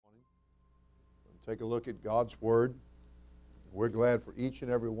take a look at God's Word. We're glad for each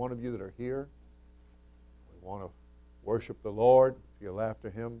and every one of you that are here. We want to worship the Lord, feel after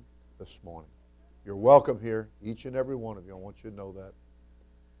Him this morning. You're welcome here, each and every one of you. I want you to know that.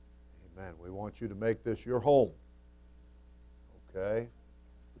 Amen. We want you to make this your home. Okay?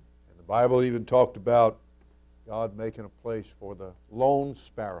 And the Bible even talked about God making a place for the lone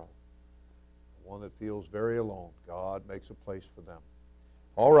sparrow, the one that feels very alone. God makes a place for them.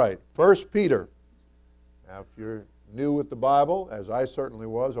 All right, 1 Peter. Now, if you're new with the Bible, as I certainly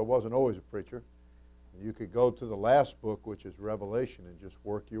was, I wasn't always a preacher, you could go to the last book, which is Revelation, and just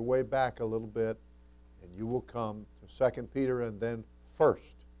work your way back a little bit, and you will come to 2 Peter and then 1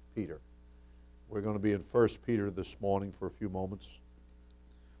 Peter. We're going to be in 1 Peter this morning for a few moments.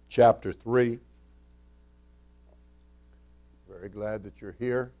 Chapter 3. Very glad that you're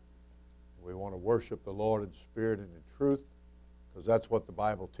here. We want to worship the Lord in spirit and in truth, because that's what the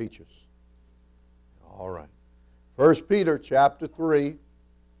Bible teaches. All right. 1 Peter chapter 3. And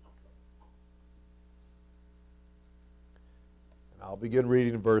I'll begin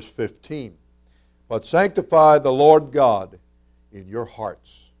reading in verse 15. But sanctify the Lord God in your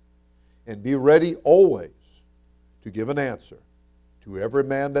hearts, and be ready always to give an answer to every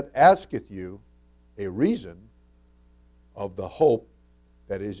man that asketh you a reason of the hope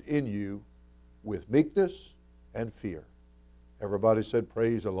that is in you with meekness and fear. Everybody said,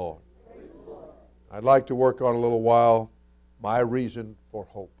 praise the Lord. Praise the Lord. I'd like to work on a little while my reason for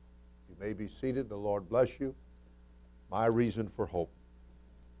hope. You may be seated. The Lord bless you. My reason for hope.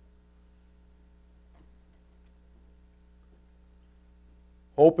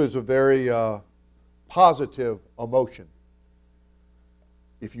 Hope is a very positive emotion.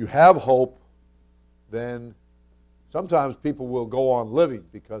 If you have hope, then sometimes people will go on living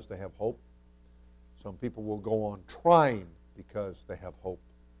because they have hope. Some people will go on trying because they have hope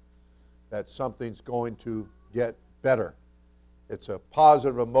that something's going to get better. It's a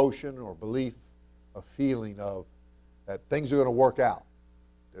positive emotion or belief, a feeling of that things are going to work out.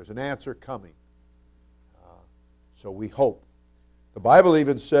 There's an answer coming. So we hope. The Bible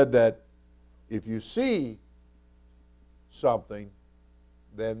even said that if you see something,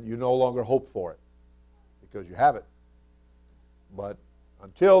 then you no longer hope for it because you have it. But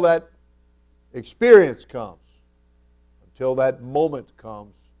until that experience comes, until that moment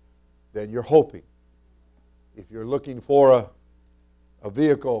comes, then you're hoping. If you're looking for a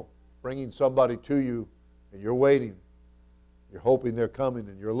vehicle bringing somebody to you and you're waiting, you're hoping they're coming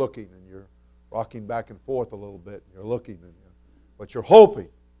and you're looking and you're rocking back and forth a little bit and you're looking, but you're hoping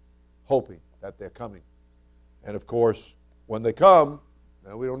that they're coming. And of course, when they come,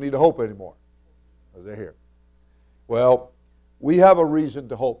 now we don't need to hope anymore because they're here. Well, we have a reason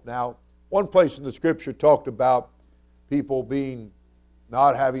to hope. Now, one place in the Scripture talked about people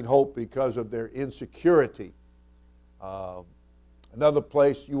not having hope because of their insecurity. Another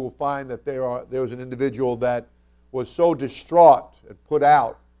place you will find that there was an individual that was so distraught and put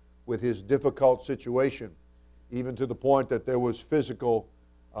out with his difficult situation, even to the point that there was physical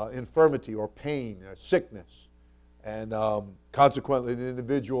infirmity or pain, sickness. And consequently, the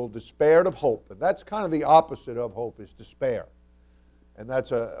individual despaired of hope. And that's kind of the opposite of hope, is despair. And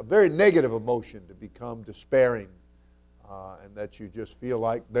that's a very negative emotion, to become despairing, and that you just feel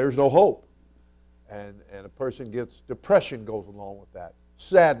like there's no hope. And a person gets, depression goes along with that.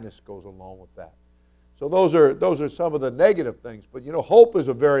 Sadness goes along with that. So those are some of the negative things. But you know, hope is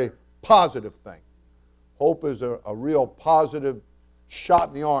a very positive thing. Hope is a real positive shot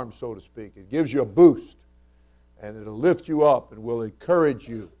in the arm, so to speak. It gives you a boost. And it'll lift you up and will encourage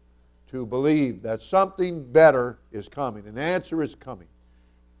you to believe that something better is coming. An answer is coming.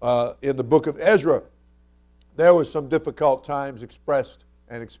 In the book of Ezra, there was some difficult times expressed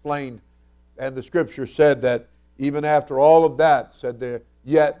and explained. And the Scripture said that even after all of that,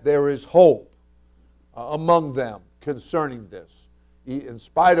 yet there is hope among them concerning this. In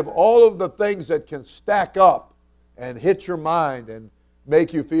spite of all of the things that can stack up and hit your mind and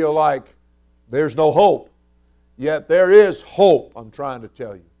make you feel like there's no hope, yet there is hope, I'm trying to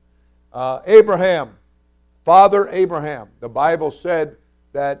tell you. Abraham, Father Abraham, the Bible said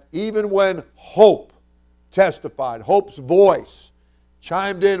that even when hope testified, hope's voice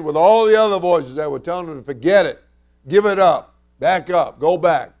chimed in with all the other voices that were telling him to forget it, give it up, back up, go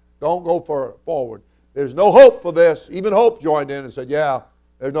back, don't go forward. There's no hope for this. Even hope joined in and said, yeah,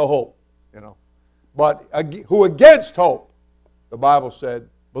 there's no hope, you know. But who against hope, the Bible said,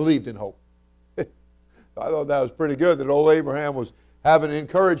 believed in hope. I thought that was pretty good that old Abraham was having to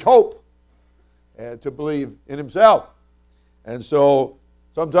encourage hope and to believe in himself. And so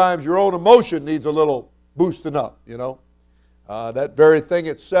sometimes your own emotion needs a little boosting up, you know. That very thing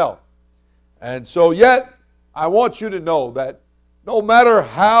itself. And so yet, I want you to know that no matter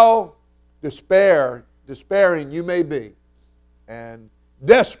how despairing you may be, and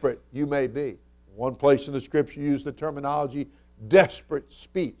desperate you may be. One place in the Scripture used the terminology desperate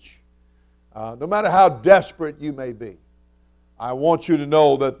speech. No matter how desperate you may be, I want you to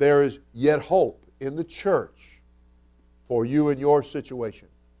know that there is yet hope in the church for you and your situation.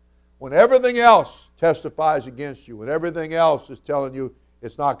 When everything else testifies against you, when everything else is telling you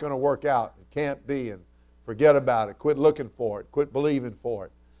it's not going to work out, it can't be, and forget about it, quit looking for it, quit believing for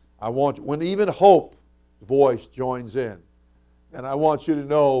it. When even hope's voice joins in, and I want you to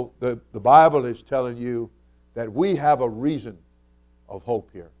know that the Bible is telling you that we have a reason of hope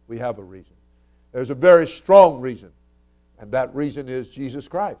here. We have a reason. There's a very strong reason, and that reason is Jesus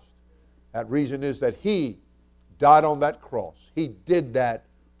Christ. That reason is that He died on that cross. He did that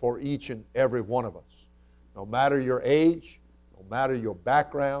for each and every one of us. No matter your age, no matter your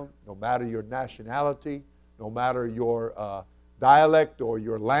background, no matter your nationality, no matter your dialect or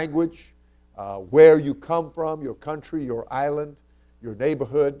your language, where you come from, your country, your island, your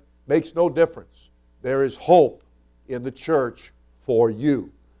neighborhood, makes no difference. There is hope in the church for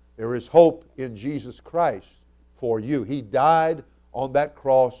you. There is hope in Jesus Christ for you. He died on that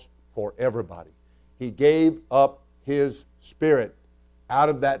cross for everybody. He gave up His Spirit out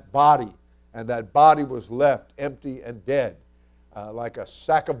of that body, and that body was left empty and dead, like a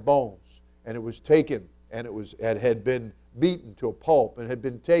sack of bones. And it was taken, and it had been beaten to a pulp, and had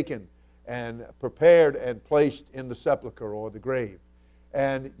been taken and prepared and placed in the sepulchre or the grave.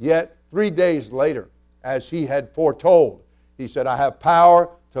 And yet 3 days later, as He had foretold, He said, I have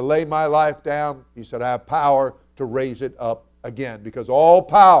power to lay my life down. He said, I have power to raise it up again, because all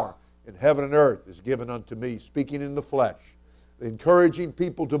power in heaven and earth is given unto me, speaking in the flesh, encouraging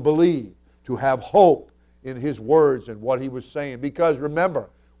people to believe, to have hope in His words and what He was saying. Because remember,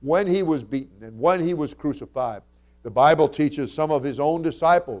 when He was beaten and when He was crucified, the Bible teaches some of His own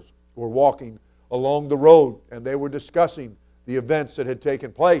disciples were walking along the road, and they were discussing the events that had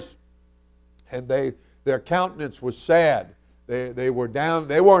taken place. And their countenance was sad. They were down.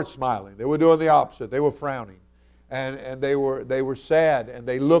 They weren't smiling. They were doing the opposite. They were frowning. And they were sad, and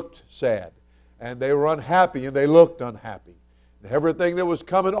they looked sad. And they were unhappy, and they looked unhappy. And everything that was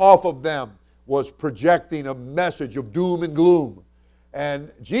coming off of them was projecting a message of doom and gloom.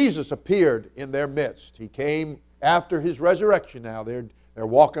 And Jesus appeared in their midst. He came after His resurrection now. They're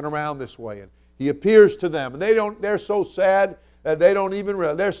walking around this way, and He appears to them. And they're so sad that they don't even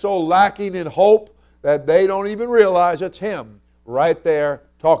realize. They're so lacking in hope that they don't even realize it's Him right there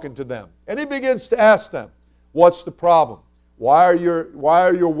talking to them. And He begins to ask them, what's the problem? Why are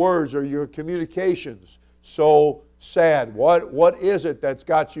your words or your communications so sad? What is it that's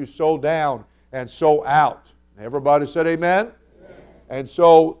got you so down and so out? And everybody said amen? Amen. And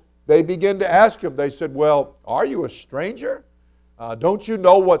so they begin to ask Him. They said, well, are you a stranger? Don't you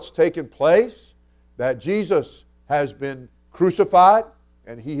know what's taken place? That Jesus has been crucified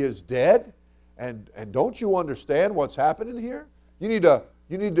and He is dead? And don't you understand what's happening here? You need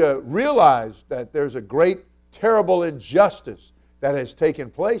to realize that there's a great, terrible injustice that has taken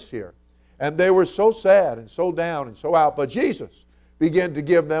place here. And they were so sad and so down and so out. But Jesus began to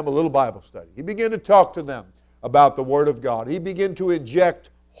give them a little Bible study. He began to talk to them about the Word of God. He began to inject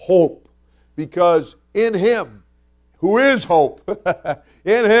hope, because in Him, who is hope,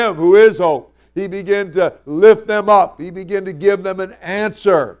 in Him who is hope, He began to lift them up. He began to give them an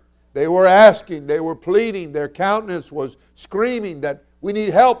answer. They were asking, they were pleading, their countenance was screaming that we need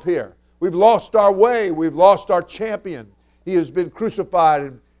help here. We've lost our way. We've lost our champion. He has been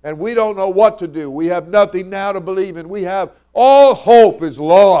crucified, and we don't know what to do. We have nothing now to believe in. All hope is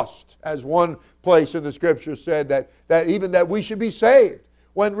lost, as one place in the Scripture said, that even that we should be saved.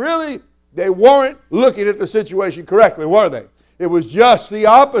 When really, they weren't looking at the situation correctly, were they? It was just the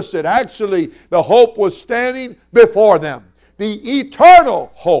opposite. Actually, the hope was standing before them. The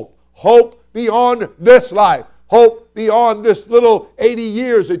eternal hope. Hope beyond this life. Hope beyond this little 80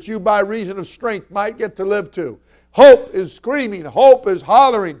 years that you by reason of strength might get to live to. Hope is screaming. Hope is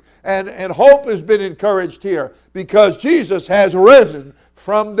hollering. And hope has been encouraged here because Jesus has risen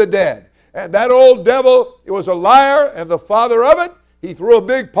from the dead. And that old devil was a liar and the father of it. He threw a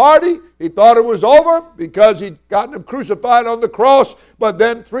big party. He thought it was over because he'd gotten Him crucified on the cross. But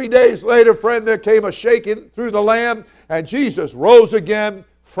then 3 days later, friend, there came a shaking through the land, and Jesus rose again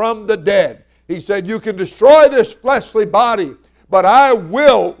from the dead. He said, you can destroy this fleshly body, but I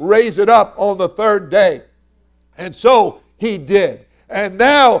will raise it up on the third day. And so He did. And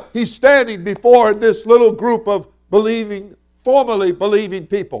now He's standing before this little group of formerly believing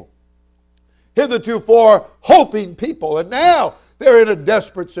people. Hitherto hoping people. And now they're in a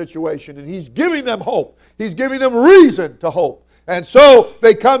desperate situation, and He's giving them hope. He's giving them reason to hope. And so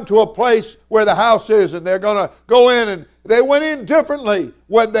they come to a place where the house is, and they're going to go in, and they went in differently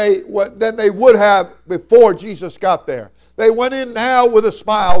than they would have before Jesus got there. They went in now with a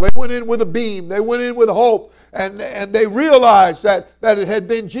smile. They went in with a beam. They went in with hope. And they realized that it had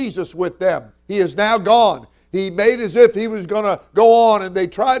been Jesus with them. He is now gone. He made as if He was going to go on, and they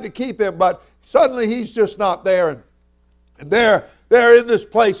tried to keep Him, but suddenly He's just not there. And they're in this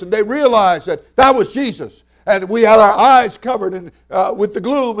place, and they realized that was Jesus. And we had our eyes covered with the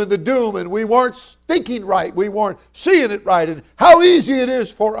gloom and the doom, and we weren't thinking right. We weren't seeing it right. And how easy it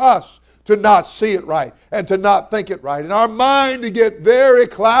is for us to not see it right and to not think it right. And our mind to get very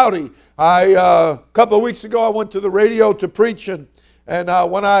cloudy. A couple of weeks ago, I went to the radio to preach, and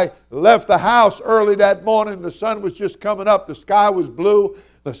when I left the house early that morning, the sun was just coming up. The sky was blue.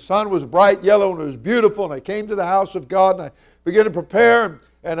 The sun was bright yellow, and it was beautiful. And I came to the house of God, and I began to prepare.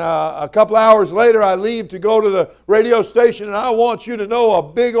 And a couple hours later, I leave to go to the radio station, and I want you to know a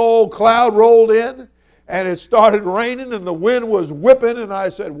big old cloud rolled in, and it started raining, and the wind was whipping, and I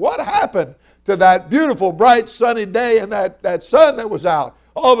said, what happened to that beautiful, bright, sunny day and that sun that was out?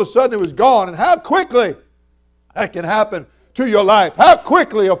 All of a sudden, it was gone, and how quickly that can happen to your life. How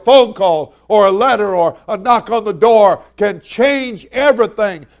quickly a phone call or a letter or a knock on the door can change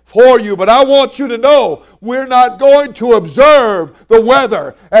everything for you. But I want you to know we're not going to observe the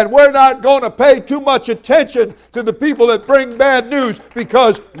weather, and we're not going to pay too much attention to the people that bring bad news,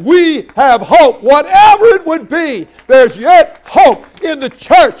 because we have hope. Whatever it would be, there's yet hope in the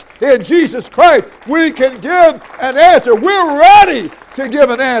church, in Jesus Christ. We can give an answer. We're ready to give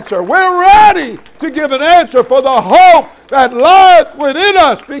an answer. We're ready to give an answer for the hope that lies within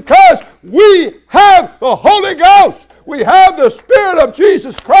us, because we have the Holy Ghost. We have the Spirit of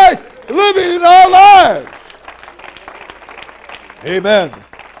Jesus Christ living in our lives. Amen.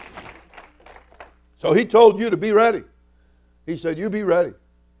 So He told you to be ready. He said, you be ready.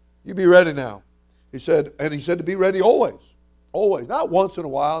 You be ready now. He said to be ready always. Always. Not once in a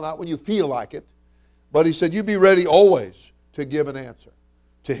while, not when you feel like it. But He said, you be ready always to give an answer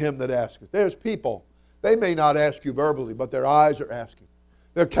to him that asketh. There's people, they may not ask you verbally, but their eyes are asking.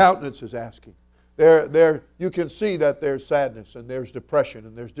 Their countenance is asking. You can see that there's sadness and there's depression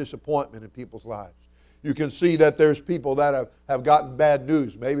and there's disappointment in people's lives. You can see that there's people that have gotten bad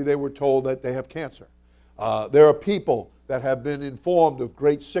news. Maybe they were told that they have cancer. There are people that have been informed of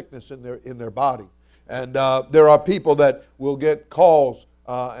great sickness in their body. And there are people that will get calls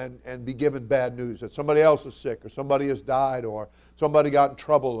and be given bad news, that somebody else is sick, or somebody has died, or somebody got in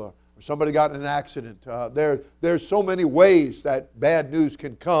trouble, or somebody got in an accident. There's so many ways that bad news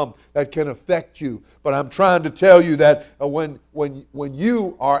can come that can affect you. But I'm trying to tell you that when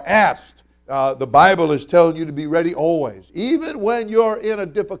you are asked, the Bible is telling you to be ready always, even when you're in a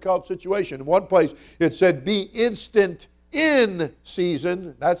difficult situation. In one place it said, be instant in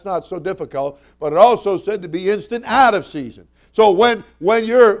season. That's not so difficult. But it also said to be instant out of season. So when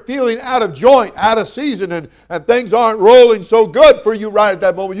you're feeling out of joint, out of season, and things aren't rolling so good for you right at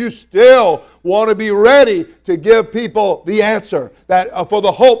that moment, you still want to be ready to give people the answer that for the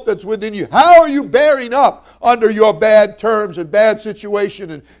hope that's within you. How are you bearing up under your bad terms and bad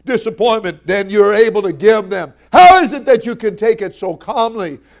situation and disappointment? Then you're able to give them. How is it that you can take it so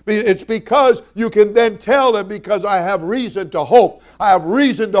calmly? It's because you can then tell them, because I have reason to hope. I have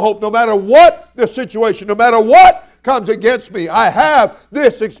reason to hope no matter what the situation, no matter what comes against me. I have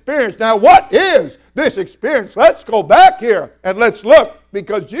this experience. Now, what is this experience? Let's go back here and let's look,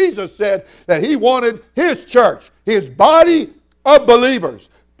 because Jesus said that He wanted His church, His body of believers,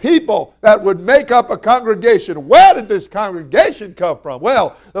 people that would make up a congregation. Where did this congregation come from?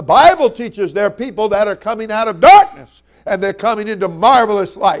 Well, the Bible teaches there are people that are coming out of darkness, and they're coming into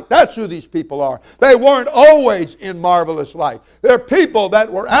marvelous light. That's who these people are. They weren't always in marvelous light. They're people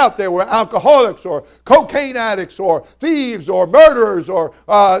that were out there, were alcoholics or cocaine addicts or thieves or murderers or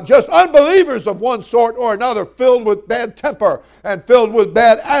just unbelievers of one sort or another, filled with bad temper and filled with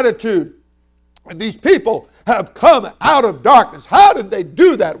bad attitude. And these people have come out of darkness. How did they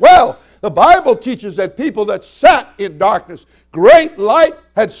do that? Well, the Bible teaches that people that sat in darkness, great light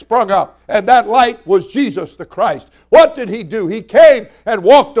had sprung up, and that light was Jesus the Christ. What did He do? He came and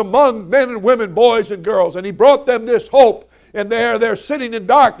walked among men and women, boys and girls, and He brought them this hope. And they're sitting in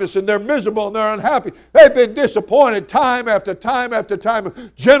darkness, and they're miserable, and they're unhappy. They've been disappointed time after time after time,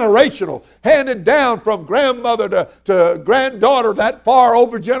 generational, handed down from grandmother to granddaughter, that far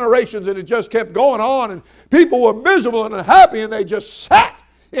over generations, and it just kept going on. And people were miserable and unhappy, and they just sat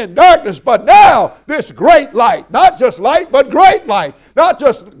in darkness. But now this great light, not just light, but great light, not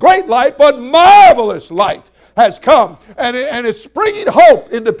just great light, but marvelous light, has come, and it's bringing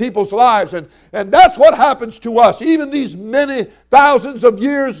hope into people's lives. And that's what happens to us. Even these many thousands of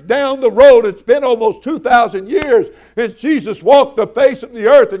years down the road, it's been almost 2,000 years since Jesus walked the face of the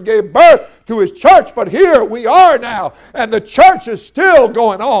earth and gave birth to His church. But here we are now, and the church is still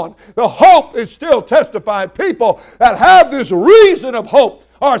going on. The hope is still testifying. People that have this reason of hope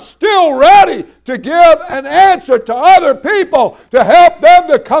are still ready to give an answer to other people to help them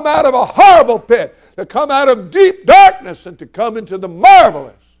to come out of a horrible pit, to come out of deep darkness, and to come into the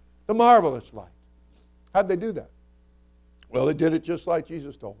marvelous light. How'd they do that? Well, they did it just like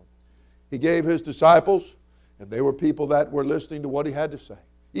Jesus told them. He gave His disciples, and they were people that were listening to what He had to say.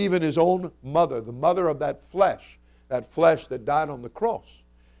 Even His own mother, the mother of that flesh that died on the cross.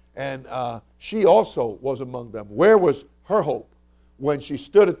 And she also was among them. Where was her hope? When she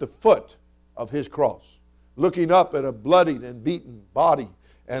stood at the foot of His cross, looking up at a bloodied and beaten body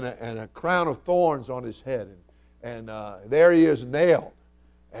and a crown of thorns on His head. And there He is nailed.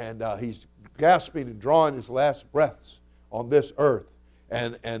 And He's gasping and drawing His last breaths on this earth.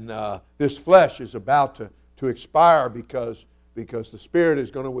 And this flesh is about to expire because the Spirit is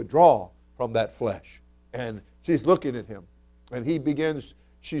going to withdraw from that flesh. And she's looking at Him. And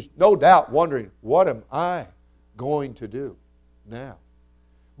she's no doubt wondering, what am I going to do now?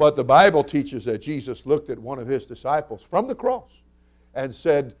 But the Bible teaches that Jesus looked at one of His disciples from the cross and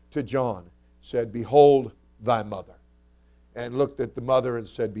said to John, said, "Behold thy mother." And looked at the mother and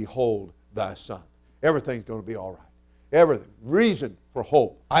said, "Behold thy son." Everything's going to be all right. Everything. Reason for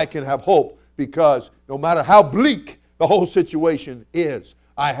hope. I can have hope because no matter how bleak the whole situation is,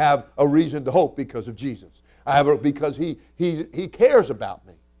 I have a reason to hope because of Jesus. Because he cares about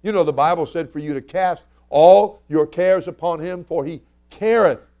me. You know, the Bible said for you to cast all your cares upon Him, for He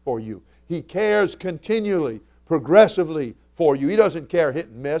careth for you. He cares continually, progressively for you. He doesn't care hit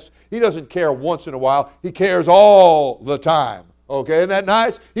and miss. He doesn't care once in a while. He cares all the time. Okay, isn't that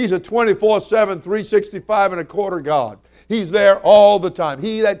nice? He's a 24/7, 365 and a quarter God. He's there all the time.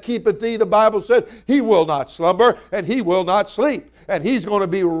 He that keepeth thee, the Bible said, He will not slumber and He will not sleep. And He's going to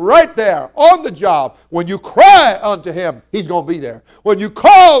be right there on the job. When you cry unto Him, He's going to be there. When you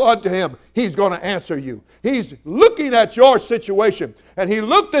call unto Him, He's going to answer you. He's looking at your situation. And He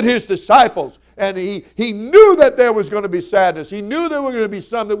looked at His disciples, and he knew that there was going to be sadness. He knew there were going to be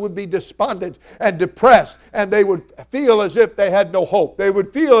some that would be despondent and depressed, and they would feel as if they had no hope. They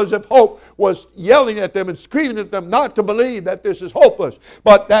would feel as if hope was yelling at them and screaming at them not to believe that this is hopeless.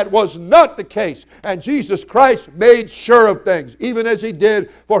 But that was not the case. And Jesus Christ made sure of things, even as He did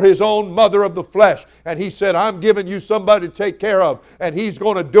for His own mother of the flesh. And He said, "I'm giving you somebody to take care of, and He's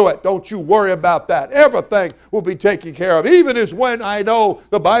going to do it. Don't you worry about that. Everything will be taken care of." Even as when I know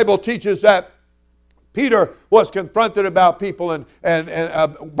the Bible teaches that Peter was confronted about people and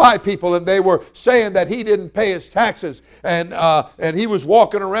by people, and they were saying that he didn't pay his taxes, and he was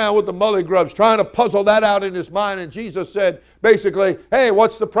walking around with the mully grubs trying to puzzle that out in his mind. And Jesus said, basically, "Hey,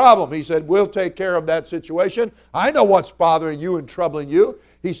 what's the problem?" He said, "We'll take care of that situation. I know what's bothering you and troubling you."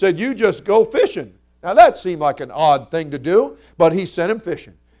 He said, "You just go fishing." Now that seemed like an odd thing to do, but He sent him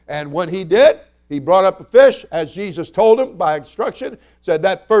fishing. And when he did, he brought up a fish, as Jesus told him by instruction, said,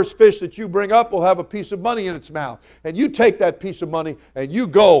 "That first fish that you bring up will have a piece of money in its mouth. And you take that piece of money and you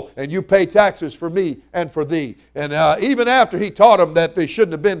go and you pay taxes for me and for thee." And even after He taught them that they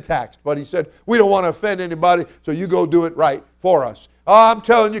shouldn't have been taxed. But He said, "We don't want to offend anybody, so you go do it right for us." I'm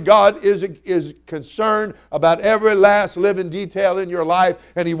telling you, God is concerned about every last living detail in your life,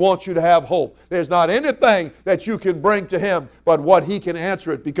 and He wants you to have hope. There's not anything that you can bring to Him but what He can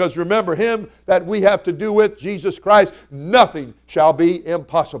answer it. Because remember, Him that we have to do with, Jesus Christ, nothing shall be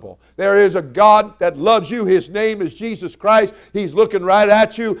impossible. There is a God that loves you. His name is Jesus Christ. He's looking right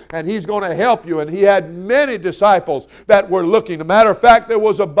at you, and He's going to help you. And He had many disciples that were looking. As a matter of fact, there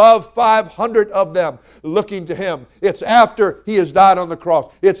was above 500 of them looking to Him. It's after He has died on the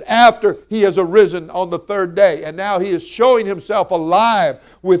cross. It's after He has arisen on the third day. And now He is showing Himself alive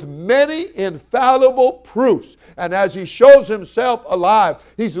with many infallible proofs. And as He shows Himself alive,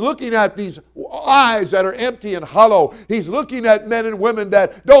 He's looking at these eyes that are empty and hollow. He's looking at men and women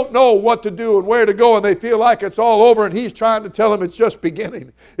that don't know what to do and where to go, and they feel like it's all over, and He's trying to tell them it's just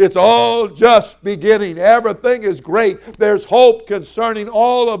beginning. It's all just beginning. Everything is great. There's hope concerning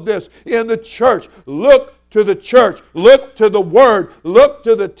all of this in the church. Look to the church. Look to the Word. Look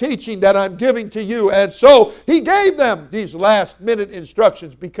to the teaching that I'm giving to you. And so He gave them these last minute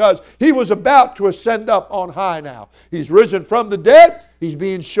instructions because He was about to ascend up on high now. He's risen from the dead. He's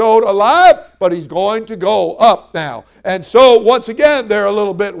being showed alive, but He's going to go up now. And so once again, they're a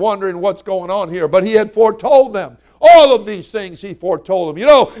little bit wondering what's going on here. But He had foretold them All of these things he foretold them. You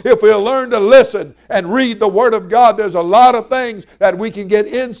know, if we'll learn to listen and read the Word of God, there's a lot of things that we can get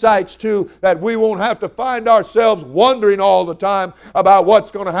insights to that we won't have to find ourselves wondering all the time about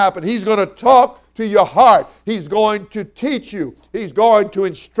what's going to happen. He's going to talk to your heart. He's going to teach you. He's going to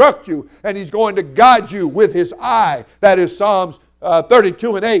instruct you. And He's going to guide you with His eye. That is Psalms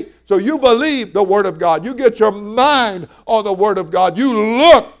 32 and 8. So you believe the Word of God. You get your mind on the Word of God. You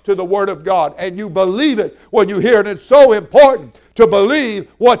look to the Word of God and you believe it when you hear it. And it's so important to believe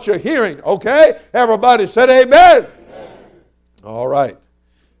what you're hearing. Okay? Everybody said amen. Amen. All right.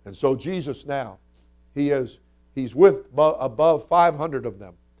 And so Jesus now, He's with above 500 of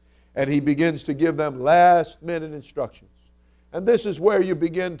them. And He begins to give them last minute instructions. And this is where you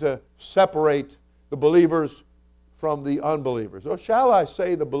begin to separate the believers from the unbelievers. Or shall I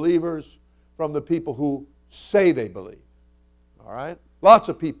say the believers from the people who say they believe. All right? Lots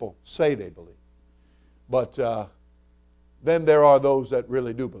of people say they believe. But then there are those that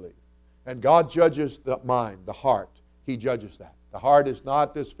really do believe. And God judges the mind, the heart. He judges that. The heart is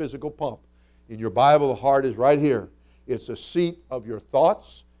not this physical pump. In your Bible, the heart is right here. It's a seat of your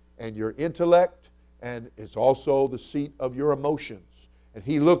thoughts and your intellect, and it's also the seat of your emotions. And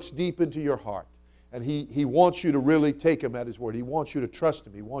He looks deep into your heart. And he wants you to really take Him at His word. He wants you to trust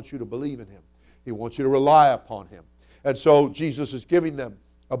Him. He wants you to believe in Him. He wants you to rely upon Him. And so Jesus is giving them,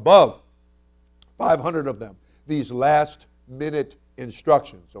 above 500 of them, these last minute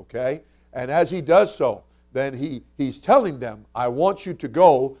instructions, okay? And as He does so, then He's telling them, I want you to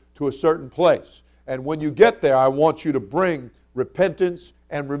go to a certain place. And when you get there, I want you to bring repentance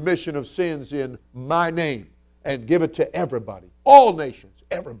and remission of sins in My name and give it to everybody, all nations,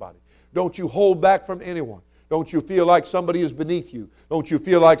 everybody. Don't you hold back from anyone. Don't you feel like somebody is beneath you. Don't you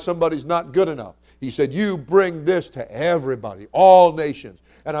feel like somebody's not good enough. He said, you bring this to everybody, all nations.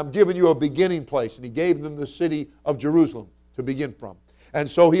 And I'm giving you a beginning place. And He gave them the city of Jerusalem to begin from. And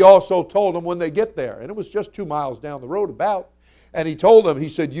so He also told them when they get there, and it was just 2 miles down the road about, and He told them, He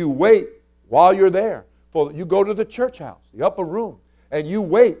said, you wait while you're there. You go to the church house, the upper room, and you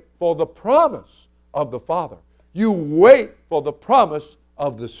wait for the promise of the Father. You wait for the promise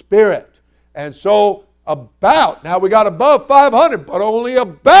of the Spirit. And so now we got above 500, but only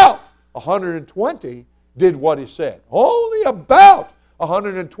about 120 did what He said. Only about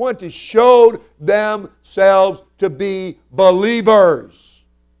 120 showed themselves to be believers.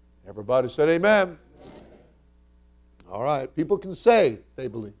 Everybody said amen. All right, people can say they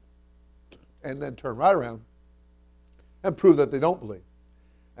believe and then turn right around and prove that they don't believe.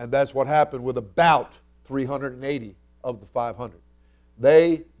 And that's what happened with about 380 of the 500.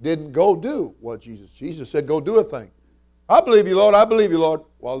 They didn't go do what Jesus said, go do a thing. I believe you, Lord. I believe you, Lord.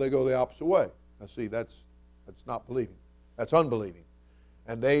 While they go the opposite way. Now see, that's not believing. That's unbelieving.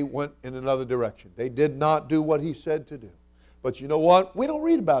 And they went in another direction. They did not do what He said to do. But you know what? We don't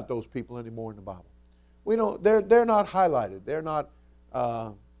read about those people anymore in the Bible. We don't. They're not highlighted. They're not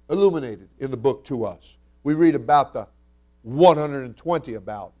illuminated in the book to us. We read about the 120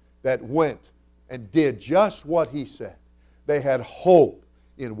 that went and did just what He said. They had hope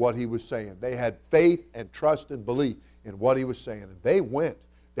in what He was saying. They had faith and trust and belief in what He was saying. And they went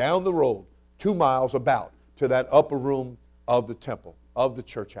down the road 2 miles about to that upper room of the temple, of the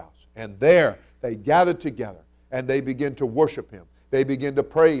church house. And there they gathered together and they began to worship Him. They began to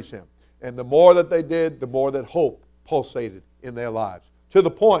praise Him. And the more that they did, the more that hope pulsated in their lives. To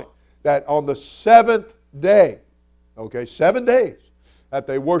the point that on the 7th day, 7 days, that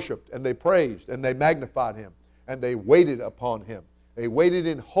they worshiped and they praised and they magnified Him. And they waited upon Him. They waited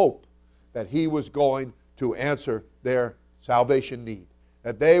in hope that He was going to answer their salvation need.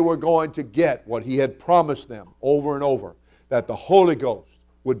 That they were going to get what He had promised them over and over. That the Holy Ghost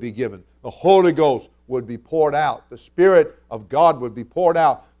would be given. The Holy Ghost would be poured out. The Spirit of God would be poured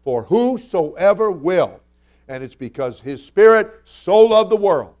out for whosoever will. And it's because His Spirit so loved the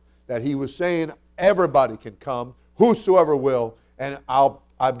world that He was saying everybody can come, whosoever will. And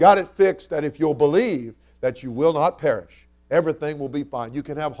I've got it fixed that if you'll believe, that you will not perish. Everything will be fine. You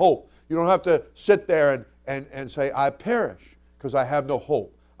can have hope. You don't have to sit there and say, I perish because I have no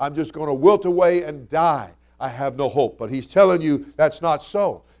hope. I'm just going to wilt away and die. I have no hope. But He's telling you that's not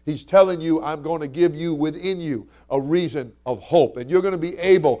so. He's telling you, I'm going to give you within you a reason of hope. And you're going to be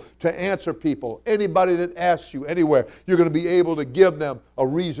able to answer people. Anybody that asks you anywhere, you're going to be able to give them a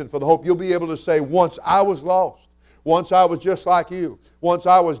reason for the hope. You'll be able to say, once I was lost. Once I was just like you. Once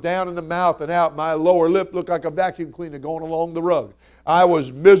I was down in the mouth and out. My lower lip looked like a vacuum cleaner going along the rug. I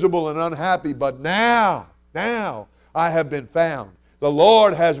was miserable and unhappy. But now I have been found. The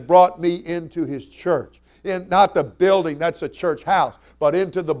Lord has brought me into His church. In not the building, that's a church house, but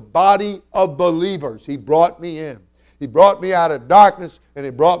into the body of believers. He brought me in. He brought me out of darkness, and He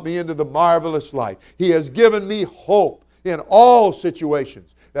brought me into the marvelous light. He has given me hope in all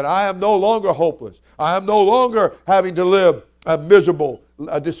situations, that I am no longer hopeless. I am no longer having to live a miserable,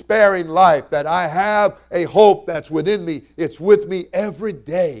 a despairing life, that I have a hope that's within me. It's with me every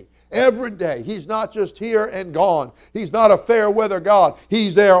day. Every day. He's not just here and gone. He's not a fair weather God.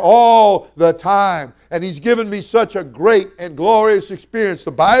 He's there all the time. And He's given me such a great and glorious experience.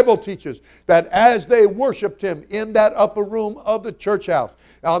 The Bible teaches that as they worshiped Him in that upper room of the church house,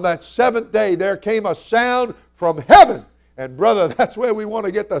 on that seventh day there came a sound from heaven. And brother, that's where we want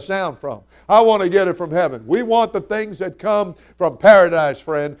to get the sound from. I want to get it from heaven. We want the things that come from paradise,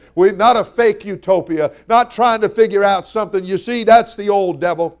 friend. We're not a fake utopia, not trying to figure out something. You see, that's the old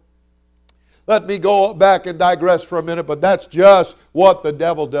devil. Let me go back and digress for a minute, but that's just what the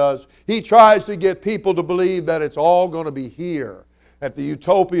devil does. He tries to get people to believe that it's all going to be here, that the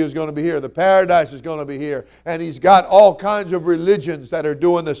utopia is going to be here, the paradise is going to be here. And he's got all kinds of religions that are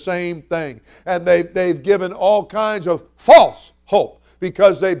doing the same thing. And they've given all kinds of false hope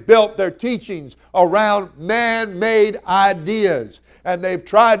because they built their teachings around man-made ideas. And they've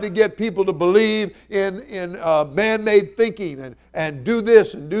tried to get people to believe in man-made thinking and do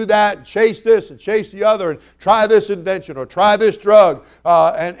this and do that and chase this and chase the other and try this invention or try this drug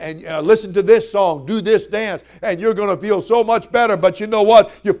and listen to this song, do this dance, and you're going to feel so much better. But you know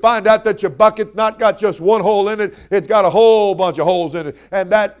what? You find out that your bucket's not got just one hole in it. It's got a whole bunch of holes in it.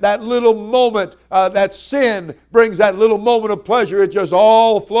 And that little moment, that sin brings that little moment of pleasure. It just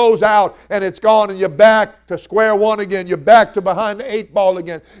all flows out and it's gone and you're back to square one again. You're back to behind the 8 ball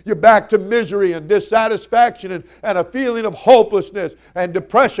again. You're back to misery and dissatisfaction and a feeling of hopelessness and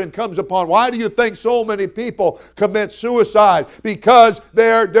depression comes upon. Why do you think so many people commit suicide? Because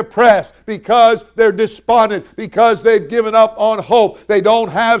they're depressed, because they're despondent, because they've given up on hope. They don't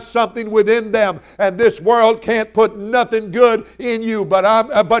have something within them, and this world can't put nothing good in you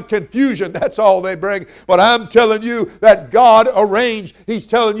but confusion. That's all they bring. But I'm telling you that God arranged. He's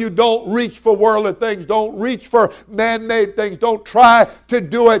telling you don't reach for worldly things. Don't reach for man-made things. Don't try to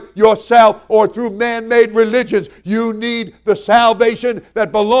do it yourself or through man-made religions. You need the salvation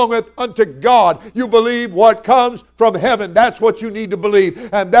that belongeth unto God. You believe what comes from heaven. That's what you need to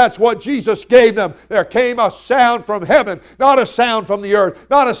believe. And that's what Jesus gave them. There came a sound from heaven, not a sound from the earth,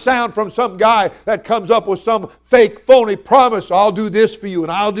 not a sound from some guy that comes up with some fake, phony promise. I'll do this for you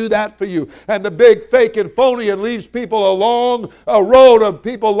and I'll do that for you. And the big fake and phony and leaves people along a road of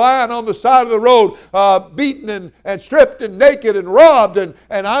people lying on the side of the road, beaten and stripped and naked and robbed. And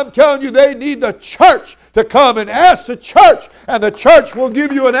I'm telling you, they need the church to come and ask the church, and the church will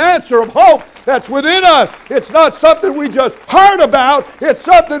give you an answer of hope that's within us. It's not something we just heard about. It's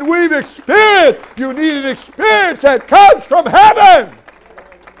something we've experienced. You need an experience that comes from heaven.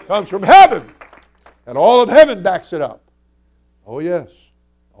 Comes from heaven. And all of heaven backs it up. Oh yes,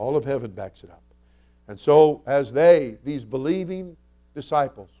 all of heaven backs it up. And so as these believing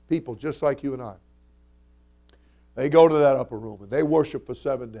disciples, people just like you and I, they go to that upper room and they worship for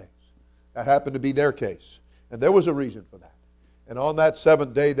 7 days. That happened to be their case. And there was a reason for that. And on that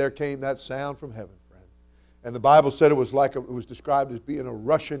 7th day there came that sound from heaven, friend. And the Bible said it was described as being a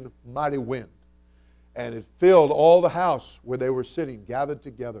rushing mighty wind. And it filled all the house where they were sitting, gathered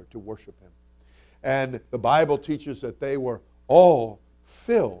together to worship Him. And the Bible teaches that they were all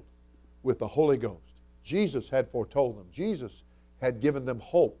filled with the Holy Ghost. Jesus had foretold them. Jesus had given them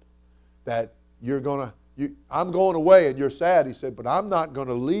hope that I'm going away and you're sad. He said, but I'm not going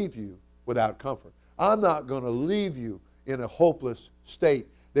to leave you without comfort. I'm not going to leave you in a hopeless state.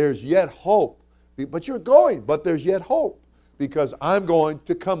 There's yet hope. But you're going, but there's yet hope because I'm going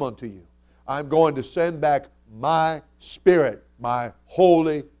to come unto you. I'm going to send back my Spirit, my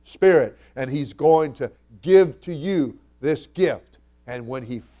Holy Spirit, and He's going to give to you this gift. And when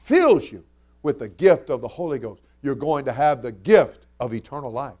He fills you with the gift of the Holy Ghost, you're going to have the gift of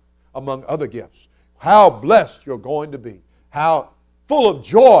eternal life, among other gifts. How blessed you're going to be. How full of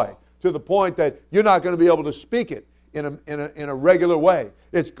joy to the point that you're not going to be able to speak it in a regular way.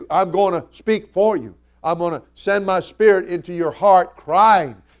 I'm going to speak for you. I'm going to send my Spirit into your heart,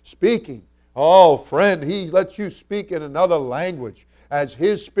 crying, speaking. Oh, friend, He lets you speak in another language as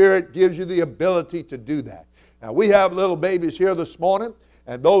His Spirit gives you the ability to do that. Now, we have little babies here this morning,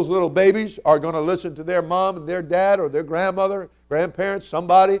 and those little babies are going to listen to their mom and their dad or their grandmother, grandparents,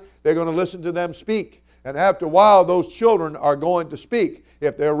 somebody. They're going to listen to them speak. And after a while, those children are going to speak.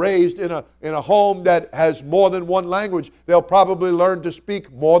 If they're raised in a home that has more than one language, they'll probably learn to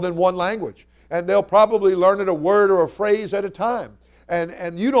speak more than one language. And they'll probably learn it a word or a phrase at a time.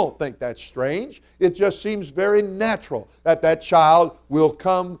 And you don't think that's strange. It just seems very natural that child will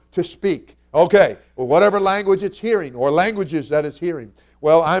come to speak. Okay, well, whatever language it's hearing or languages that it's hearing.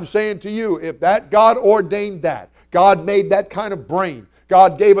 Well, I'm saying to you, if that God ordained that, God made that kind of brain,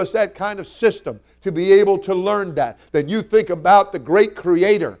 God gave us that kind of system to be able to learn that, then you think about the great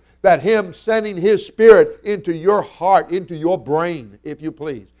Creator, that Him sending His Spirit into your heart, into your brain, if you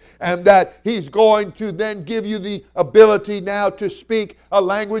please. And that He's going to then give you the ability now to speak a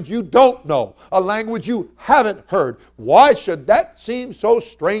language you don't know, a language you haven't heard. Why should that seem so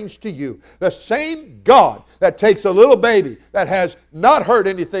strange to you? The same God that takes a little baby that has not heard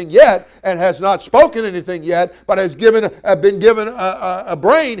anything yet and has not spoken anything yet, but has been given a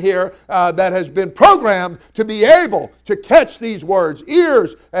brain here that has been programmed to be able to catch these words,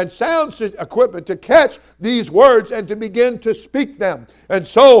 ears and sound equipment to catch these words and to begin to speak them. And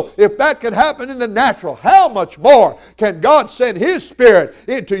so, if that can happen in the natural, how much more can God send His Spirit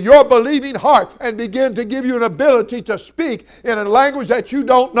into your believing heart and begin to give you an ability to speak in a language that you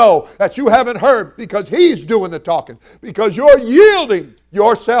don't know, that you haven't heard, because He's doing the talking, because you're yielding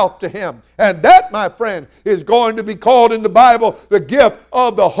yourself to Him. And that, my friend, is going to be called in the Bible the gift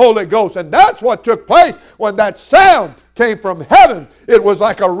of the Holy Ghost. And that's what took place when that sound came from heaven. It was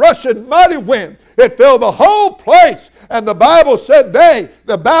like a rushing mighty wind. It filled the whole place. And the Bible said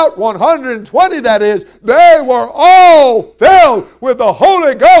about 120 that is, they were all filled with the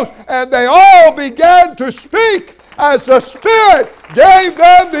Holy Ghost, and they all began to speak as the Spirit gave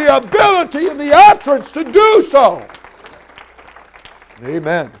them the ability and the utterance to do so.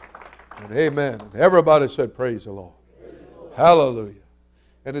 Amen and amen. And everybody said, praise the Lord. Praise the Lord. Hallelujah.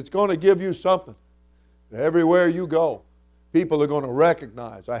 And it's going to give you something. Everywhere you go, people are going to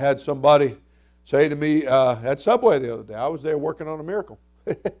recognize. I had somebody say to me at Subway the other day, I was there working on a miracle.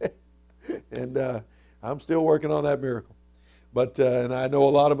 And I'm still working on that miracle. But and I know a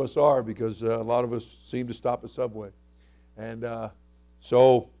lot of us are, because a lot of us seem to stop at Subway. And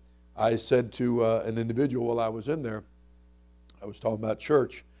so I said to an individual while I was in there, I was talking about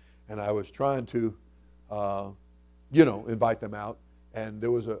church, and I was trying to, invite them out. And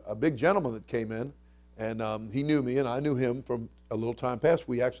there was a big gentleman that came in, and he knew me, and I knew him from a little time past.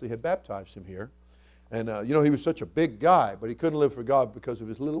 We actually had baptized him here. And, he was such a big guy, but he couldn't live for God because of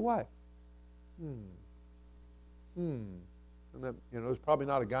his little wife. And that, there's probably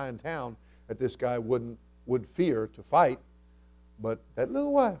not a guy in town that this guy would fear to fight, but that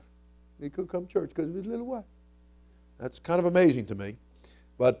little wife, he could come to church because of his little wife. That's kind of amazing to me.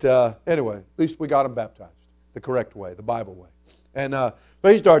 But anyway, at least we got him baptized the correct way, the Bible way. And so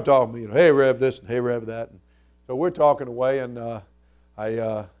he started talking to me, hey, Rev, this, and hey, Rev, that. And so we're talking away, and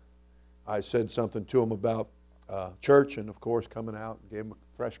I said something to him about church and, of course, coming out. Gave him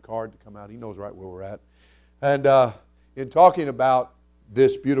a fresh card to come out. He knows right where we're at. And in talking about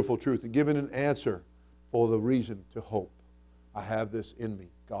this beautiful truth and giving an answer for the reason to hope, I have this in me.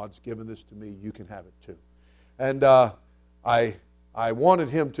 God's given this to me. You can have it too. And I wanted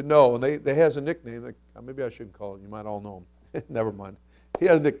him to know, and they has a nickname. That, maybe I shouldn't call it. You might all know him. Never mind. He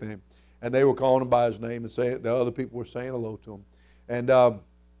has a nickname. And they were calling him by his name, and the other people were saying hello to him. And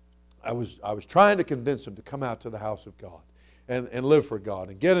I was trying to convince him to come out to the house of God and live for God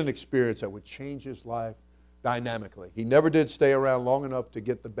and get an experience that would change his life dynamically. He never did stay around long enough to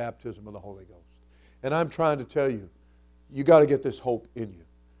get the baptism of the Holy Ghost. And I'm trying to tell you, you got to get this hope in you.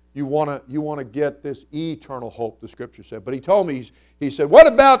 You want to get this eternal hope, the Scripture said. But he told me, he said, what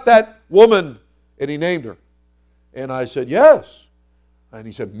about that woman? And he named her. And I said, yes. And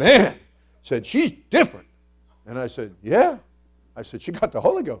he said, man, said, she's different. And I said, yeah. I said, she got the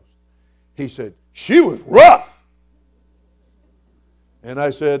Holy Ghost. He said, she was rough. And I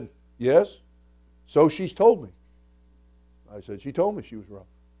said, yes, so she's told me. I said, she told me she was rough.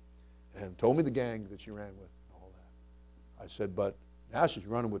 And told me the gang that she ran with and all that. I said, but now she's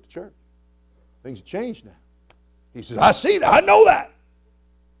running with the church. Things have changed now. He says, I see that. I know that.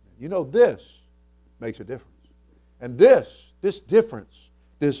 This makes a difference. And this difference,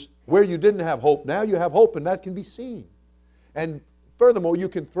 this where you didn't have hope, now you have hope, and that can be seen. And furthermore, you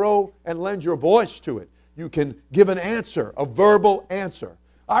can throw and lend your voice to it. You can give an answer, a verbal answer.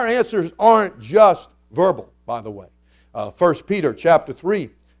 Our answers aren't just verbal, by the way. 1 Peter chapter 3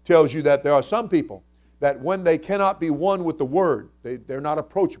 tells you that there are some people that when they cannot be one with the Word, they're not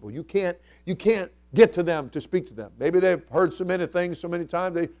approachable. You can't get to them to speak to them. Maybe they've heard so many things so many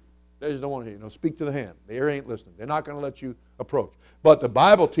times, they just don't want to hear. Speak to the hand. The ear ain't listening. They're not going to let you approach. But the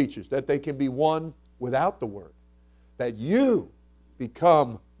Bible teaches that they can be one without the Word. That you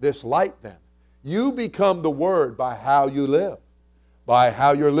become this light then. You become the Word by how you live, by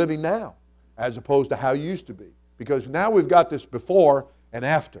how you're living now, as opposed to how you used to be. Because now we've got this before and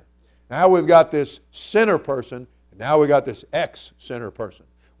after. Now we've got this sinner person, and now we've got this ex-sinner person.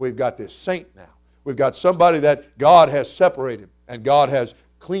 We've got this saint now. We've got somebody that God has separated and God has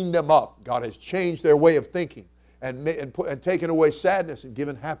cleaned them up. God has changed their way of thinking and taken away sadness and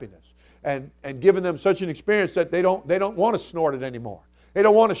given happiness and given them such an experience that they don't want to snort it anymore. They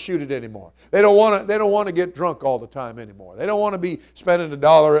don't want to shoot it anymore. They don't want to get drunk all the time anymore. They don't want to be spending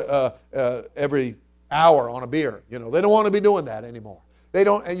 $1 every hour on a beer. They don't want to be doing that anymore. They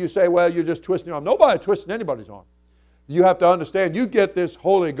don't. And you say, well, you're just twisting your arm. Nobody's twisting anybody's arm. You have to understand, you get this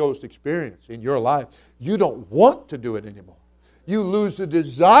Holy Ghost experience in your life. You don't want to do it anymore. You lose the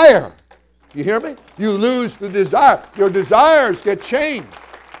desire. You hear me? You lose the desire. Your desires get changed.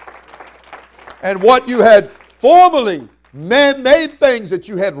 And what you had formerly man-made things that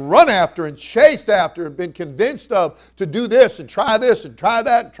you had run after and chased after and been convinced of to do this and try that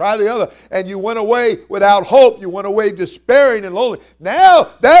and try the other, and you went away without hope, you went away despairing and lonely.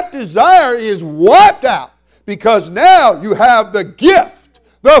 Now that desire is wiped out because now you have the gift,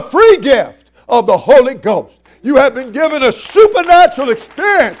 the free gift of the Holy Ghost. You have been given a supernatural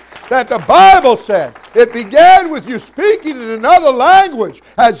experience that the Bible said. It began with you speaking in another language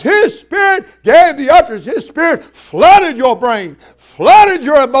as His Spirit gave the utterance. His Spirit flooded your brain, flooded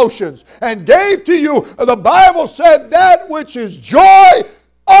your emotions, and gave to you, the Bible said, that which is joy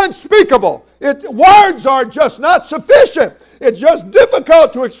unspeakable. Words are just not sufficient. It's just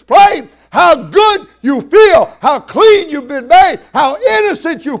difficult to explain how good you feel, how clean you've been made, how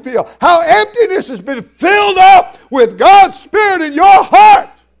innocent you feel, how emptiness has been filled up with God's Spirit in your heart.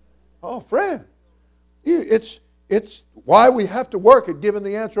 Oh, friend, it's why we have to work at giving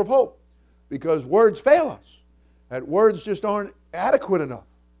the answer of hope, because words fail us. That words just aren't adequate enough.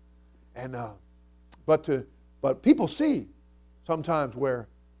 And but people see sometimes where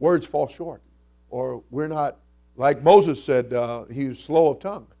words fall short, or we're not, like Moses said, he was slow of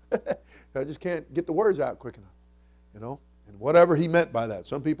tongue. I just can't get the words out quick enough, and whatever he meant by that.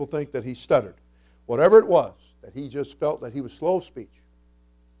 Some people think that he stuttered. Whatever it was, that he just felt that he was slow of speech.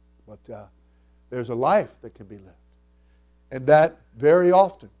 But there's a life that can be lived. And that very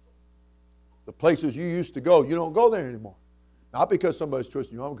often, the places you used to go, you don't go there anymore. Not because somebody's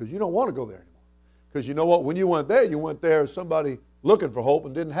twisting your arm, because you don't want to go there anymore. Because you know what? When you went there as somebody looking for hope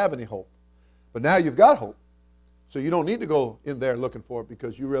and didn't have any hope. But now you've got hope. So you don't need to go in there looking for it,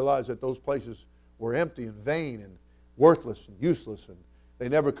 because you realize that those places were empty and vain and worthless and useless, and they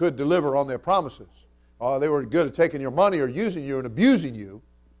never could deliver on their promises. They were good at taking your money or using you and abusing you,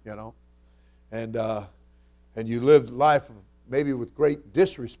 and you lived life maybe with great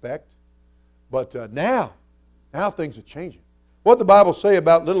disrespect. But now things are changing. What did the Bible say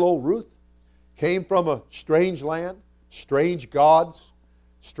about little old Ruth? Came from a strange land, strange gods,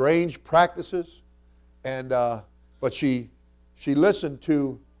 strange practices, and but she listened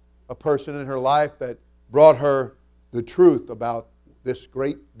to a person in her life that brought her the truth about this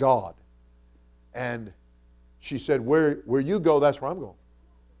great God. And she said, where you go, that's where I'm going.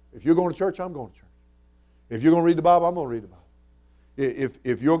 If you're going to church, I'm going to church. If you're going to read the Bible, I'm going to read the Bible.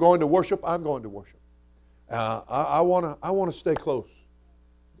 If you're going to worship, I'm going to worship. I want to stay close.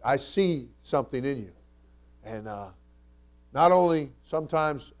 I see something in you. And not only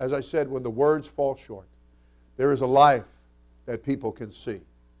sometimes, as I said, when the words fall short, there is a life that people can see.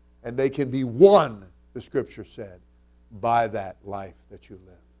 And they can be won, the Scripture said, by that life that you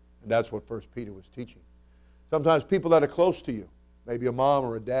live. And that's what 1 Peter was teaching. Sometimes people that are close to you, maybe a mom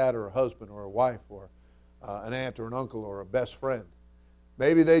or a dad or a husband or a wife or an aunt or an uncle or a best friend,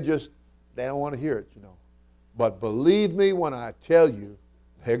 maybe they don't want to hear it, But believe me when I tell you,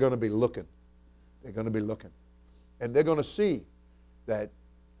 they're going to be looking. They're going to be looking. And they're going to see that.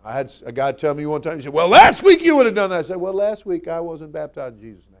 I had a guy tell me one time, he said, well, last week you would have done that. I said, well, last week I wasn't baptized in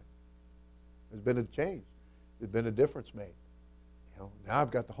Jesus' name. There's been a change. There's been a difference made. Now I've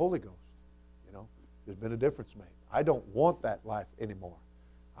got the Holy Ghost. There's been a difference made. I don't want that life anymore.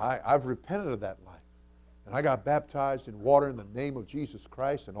 I've repented of that life. And I got baptized in water in the name of Jesus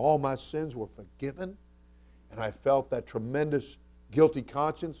Christ, and all my sins were forgiven. And I felt that tremendous guilty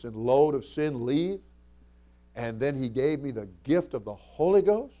conscience and load of sin leave. And then He gave me the gift of the Holy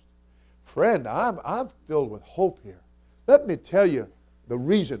Ghost. Friend, I'm filled with hope here. Let me tell you the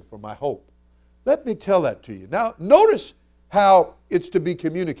reason for my hope. Let me tell that to you. Now, notice how it's to be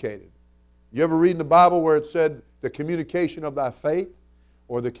communicated. You ever read in the Bible where it said the communication of thy faith,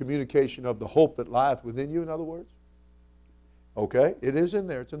 or the communication of the hope that lieth within you, in other words? Okay, it is in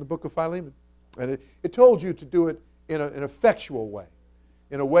there. It's in the book of Philemon. And it told you to do it in an effectual way,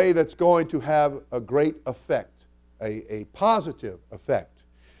 in a way that's going to have a great effect, a positive effect.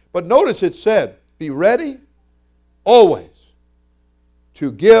 But notice it said, be ready always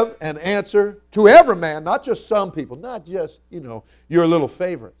to give an answer to every man, not just some people, not just, your little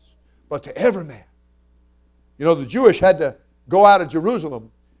favorites, but to every man. The Jewish had to go out of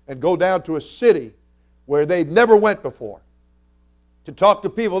Jerusalem and go down to a city where they never went before to talk to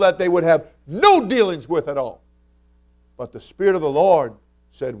people that they would have no dealings with at all. But the Spirit of the Lord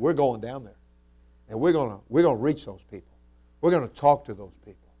said, we're going down there, and we're going to reach those people. We're going to talk to those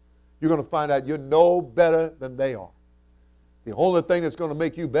people. You're going to find out you're no better than they are. The only thing that's going to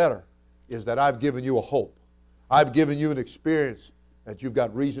make you better is that I've given you a hope. I've given you an experience that you've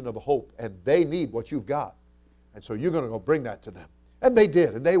got reason of a hope, and they need what you've got. And so you're going to go bring that to them. And they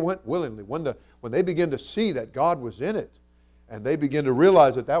did, and they went willingly. When they began to see that God was in it, and they began to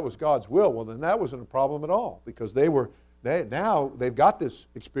realize that that was God's will, well, then that wasn't a problem at all, because now they've got this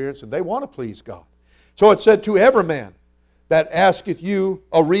experience, and they want to please God. So it said, to every man that asketh you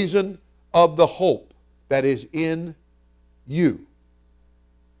a reason of the hope that is in you.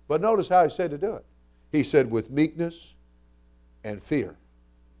 But notice how he said to do it. He said, with meekness and fear.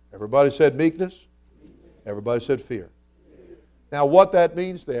 Everybody said meekness. Everybody said fear. Now what that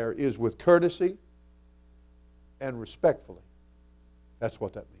means there is with courtesy and respectfully. That's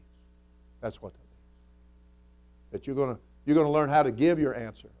what that means. That's what that means. That you're going to learn how to give your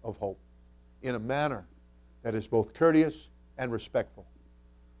answer of hope in a manner that is both courteous and respectful.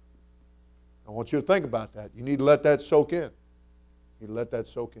 I want you to think about that. You need to let that soak in. You need to let that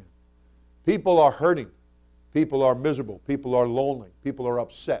soak in. People are hurting. People are miserable. People are lonely. People are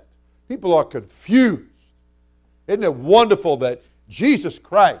upset. People are confused. Isn't it wonderful that Jesus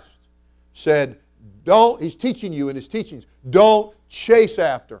Christ said, he's teaching you in his teachings, don't chase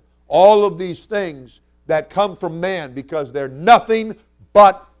after all of these things that come from man, because they're nothing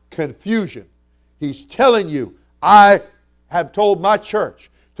but confusion. He's telling you, I have told my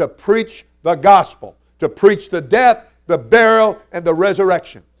church to preach the gospel, to preach the death, the burial, and the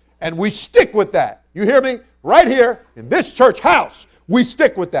resurrection. And we stick with that. You hear me? Right here in this church house, we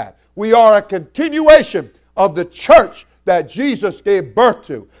stick with that. We are a continuation of the church that Jesus gave birth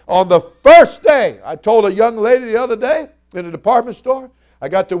to. On the first day, I told a young lady the other day in a department store, I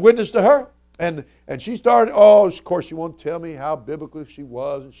got to witness to her, and she started, of course she won't tell me how biblical she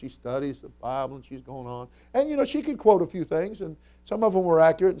was, and she studies the Bible, and she's going on. And, she could quote a few things, and some of them were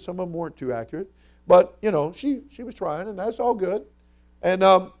accurate, and some of them weren't too accurate. But, she was trying, and that's all good. And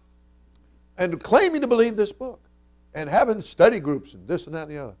claiming to believe this book, and having study groups, and this and that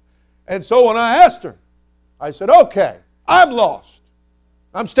and the other. And so when I asked her, I said, okay, I'm lost.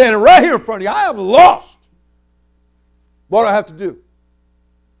 I'm standing right here in front of you. I am lost. What do I have to do?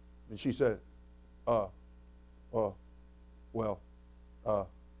 And she said, and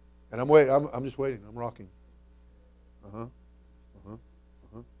I'm waiting. I'm just waiting. I'm rocking. And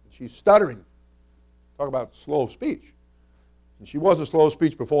she's stuttering. Talk about slow speech. And she wasn't slow of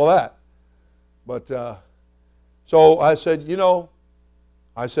speech before that. But so I said,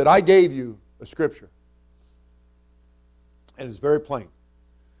 I gave you a scripture. And it's very plain.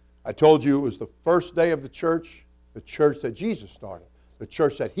 I told you it was the first day of the church that Jesus started, the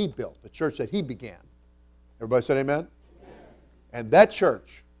church that he built, the church that he began. Everybody said amen? Amen. And that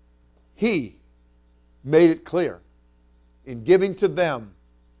church, he made it clear in giving to them,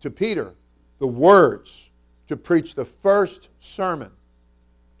 to Peter, the words to preach the first sermon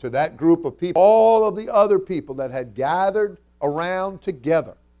to that group of people, all of the other people that had gathered around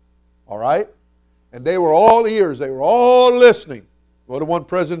together. All right? And they were all ears. They were all listening. What did one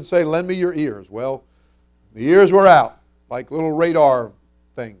president say? Lend me your ears. Well, the ears were out, like little radar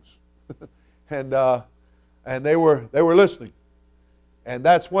things. and they were listening. And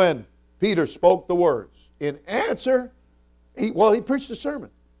that's when Peter spoke the words. In answer, he preached a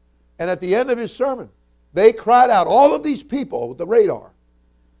sermon. And at the end of his sermon, they cried out, all of these people with the radar,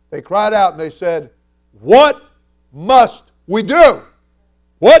 they cried out and they said, what must we do?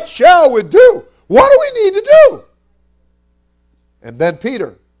 What shall we do? What do we need to do? And then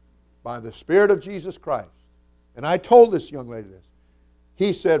Peter, by the Spirit of Jesus Christ, and I told this young lady this,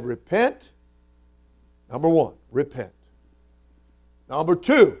 he said, repent. Number one, repent. Number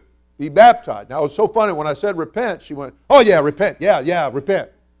two, be baptized. Now, it's so funny. When I said repent, she went, oh, yeah, repent. Yeah, repent.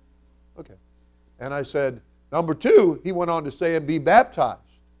 Okay. And I said, number two, he went on to say, and be baptized.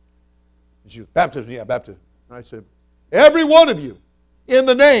 And she was, baptism, yeah, baptism. And I said, every one of you, in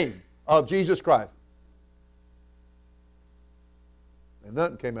the name of Jesus Christ. And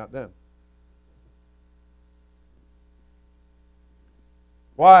nothing came out then.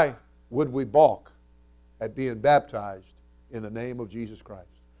 Why would we balk at being baptized in the name of Jesus Christ?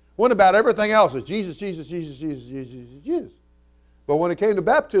 What about everything else? It's Jesus, Jesus, Jesus, Jesus, Jesus, Jesus. But when it came to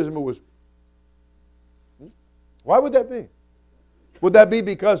baptism, it was, why would that be? Would that be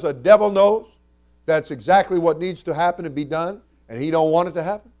because the devil knows that's exactly what needs to happen and be done, and he don't want it to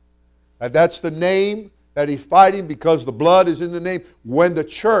happen? That's the name that he's fighting because the blood is in the name. When the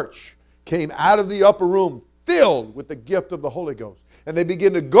church came out of the upper room filled with the gift of the Holy Ghost, and they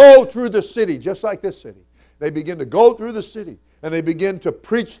begin to go through the city, just like this city. They begin to go through the city, and they begin to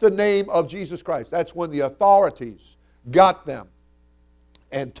preach the name of Jesus Christ. That's when the authorities got them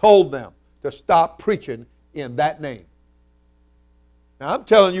and told them to stop preaching in that name. Now, I'm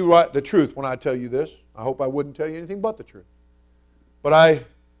telling you the truth when I tell you this. I hope I wouldn't tell you anything but the truth. But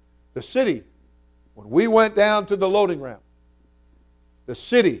the city, when we went down to the loading ramp, the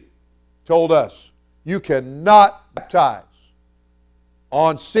city told us, you cannot baptize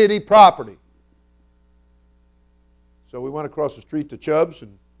on city property. So we went across the street to Chubb's,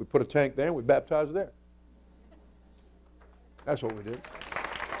 and we put a tank there, and we baptized there. That's what we did.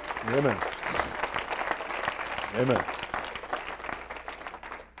 Amen. Amen.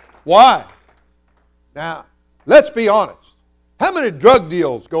 Why? Now, let's be honest. How many drug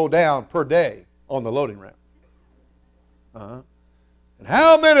deals go down per day on the loading ramp? And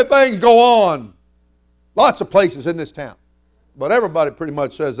how many things go on? Lots of places in this town. But everybody pretty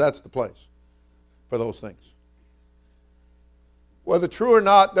much says that's the place for those things. Whether true or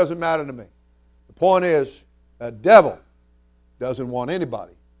not doesn't matter to me. The point is, the devil doesn't want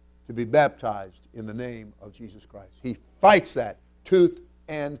anybody to be baptized in the name of Jesus Christ. He fights that tooth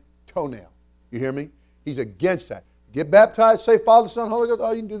and toenail. You hear me? He's against that. Get baptized, say Father, Son, Holy Ghost.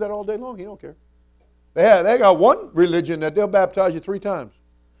 Oh, you can do that all day long. He don't care. They got one religion that they'll baptize you 3 times.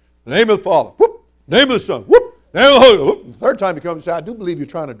 In the name of the Father. Whoop. In the name of the Son. Whoop. In the name of the Holy Ghost. Whoop. The third time you come and say, I do believe you're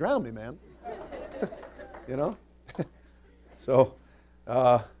trying to drown me, man. You know? So,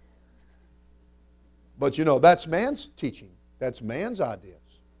 but you know, that's man's teaching. That's man's ideas.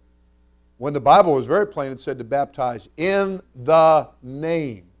 When the Bible was very plain, it said to baptize in the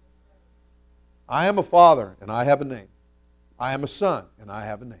name. I am a father, and I have a name. I am a son, and I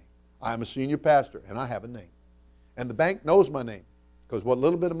have a name. I am a senior pastor, and I have a name. And the bank knows my name, because what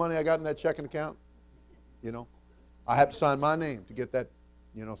little bit of money I got in that checking account, you know, I have to sign my name to get that.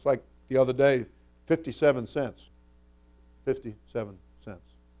 You know, it's like the other day, 57 cents. 57 cents.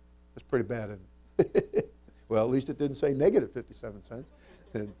 That's pretty bad, isn't it? Well, at least it didn't say negative 57 cents,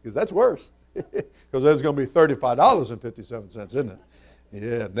 because that's worse. Because there's going to be $35.57, isn't it?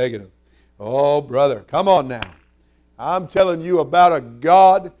 Yeah, negative. Oh, brother, come on now. I'm telling you about a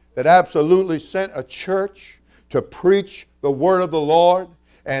God that absolutely sent a church to preach the word of the Lord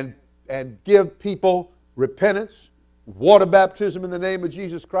and give people repentance, water baptism in the name of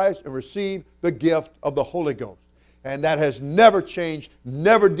Jesus Christ, and receive the gift of the Holy Ghost. And that has never changed,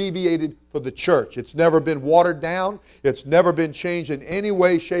 never deviated for the church. It's never been watered down. It's never been changed in any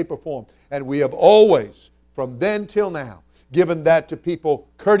way, shape, or form. And we have always, from then till now, given that to people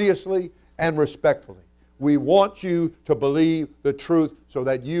courteously and respectfully. We want you to believe the truth so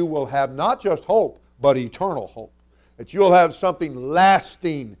that you will have not just hope, but eternal hope. That you'll have something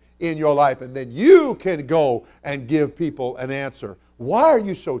lasting in your life, and then you can go and give people an answer. Why are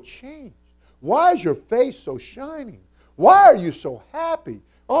you so changed? Why is your face so shining? Why are you so happy?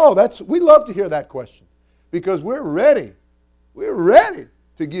 Oh, we love to hear that question, because we're ready. We're ready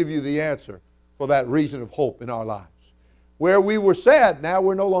to give you the answer for that reason of hope in our lives. Where we were sad, now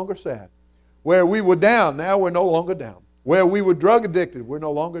we're no longer sad. Where we were down, now we're no longer down. Where we were drug addicted, we're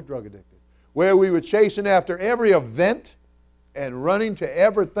no longer drug addicted. Where we were chasing after every event and running to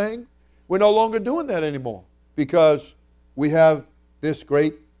everything, we're no longer doing that anymore, because we have this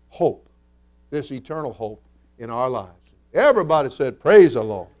great hope, this eternal hope in our lives. Everybody said, praise the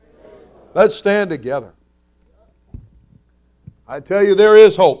Lord. Let's stand together. I tell you, there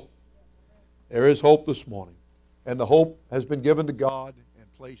is hope. There is hope this morning. And the hope has been given to God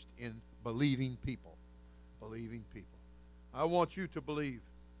and placed in believing people. Believing people. I want you to believe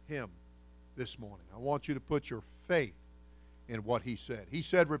Him this morning. I want you to put your faith in what He said. He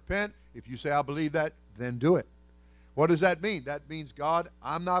said, repent. If you say, I believe that, then do it. What does that mean? That means, God,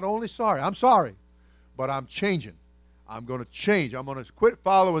 I'm not only sorry, I'm sorry, but I'm changing. I'm going to change. I'm going to quit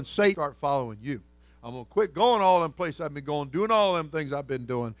following Satan, start following you. I'm going to quit going all them places I've been going, doing all them things I've been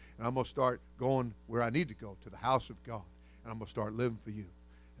doing, and I'm going to start going where I need to go, to the house of God. And I'm going to start living for you.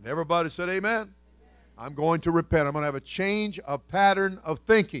 And everybody said, amen. I'm going to repent. I'm going to have a change of pattern of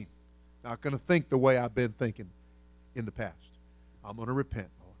thinking. Not going to think the way I've been thinking in the past. I'm going to repent,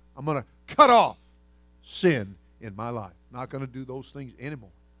 Lord. I'm going to cut off sin in my life. Not going to do those things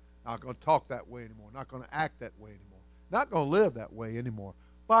anymore. Not going to talk that way anymore. Not going to act that way anymore. Not going to live that way anymore.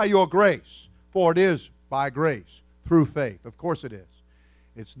 By your grace. For it is by grace, through faith. Of course it is.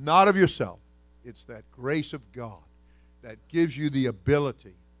 It's not of yourself. It's that grace of God that gives you the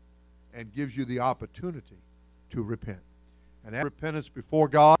ability and gives you the opportunity to repent. And after repentance before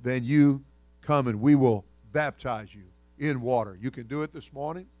God, then you come and we will baptize you in water. You can do it this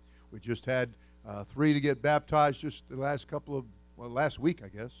morning. We just had 3 to get baptized just the last week, I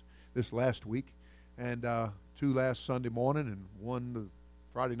guess, this last week, and 2 last Sunday morning and 1 the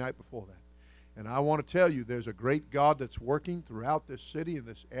Friday night before that. And I want to tell you, there's a great God that's working throughout this city and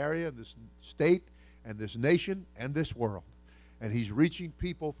this area and this state and this nation and this world. And He's reaching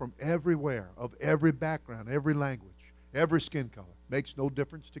people from everywhere, of every background, every language, every skin color. Makes no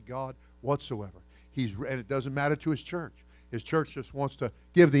difference to God whatsoever. And it doesn't matter to His church. His church just wants to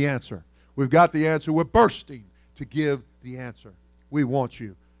give the answer. We've got the answer. We're bursting to give the answer. We want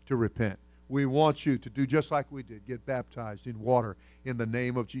you to repent. We want you to do just like we did, get baptized in water in the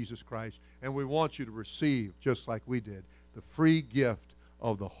name of Jesus Christ. And we want you to receive, just like we did, the free gift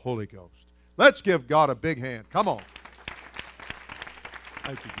of the Holy Ghost. Let's give God a big hand. Come on.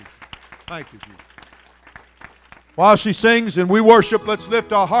 Thank you, Jesus. Thank you, Jesus. While she sings and we worship, let's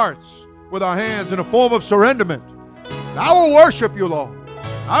lift our hearts with our hands in a form of surrenderment. I will worship you, Lord.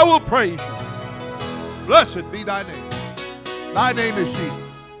 I will praise you. Blessed be thy name. Thy name is Jesus.